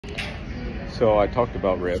So I talked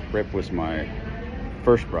about Rip. Rip was my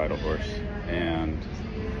first bridle horse, and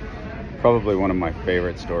probably one of my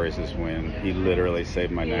favorite stories is when he literally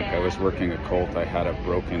saved my neck. I was working a colt. I had a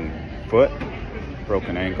broken foot,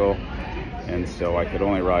 broken ankle, and so I could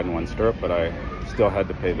only ride in one stirrup, but I still had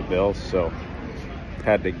to pay the bills, so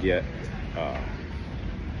had to get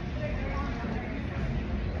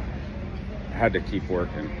had to keep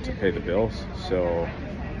working to pay the bills. So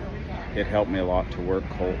it helped me a lot to work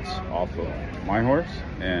colts off of my horse.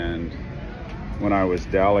 And when I was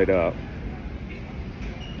dallied up,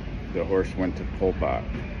 the horse went to pull back,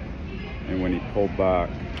 and when he pulled back,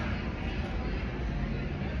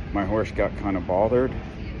 my horse got kind of bothered,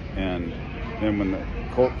 and then when the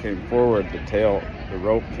colt came forward, the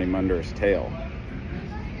rope came under his tail,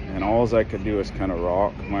 and all I could do was kind of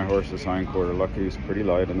rock my horse's hind quarter. Luckily he was pretty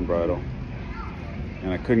light in the bridle,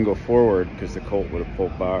 and I couldn't go forward because the colt would have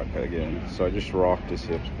pulled back again. So I just rocked his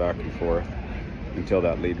hips back and forth until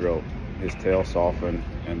that lead rope, his tail softened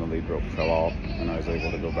and the lead rope fell off, and I was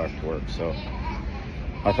able to go back to work. So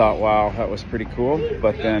I thought, wow, that was pretty cool.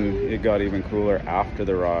 But then it got even cooler after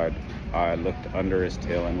the ride. I looked under his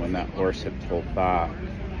tail, and when that horse had pulled back,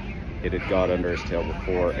 it had got under his tail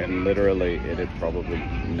before, and literally it had probably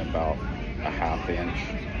eaten about a ½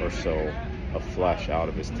 inch or so of flesh out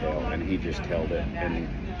of his tail, and he just held it and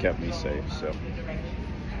kept me safe. So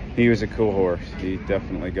he was a cool horse. He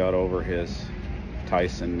definitely got over his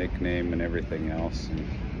Tyson nickname and everything else, and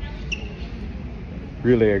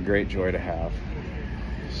really a great joy to have.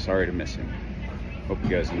 Sorry to miss him. Hope you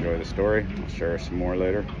guys enjoy the story. I'll share some more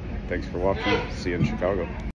later. Thanks for watching. See you in Chicago.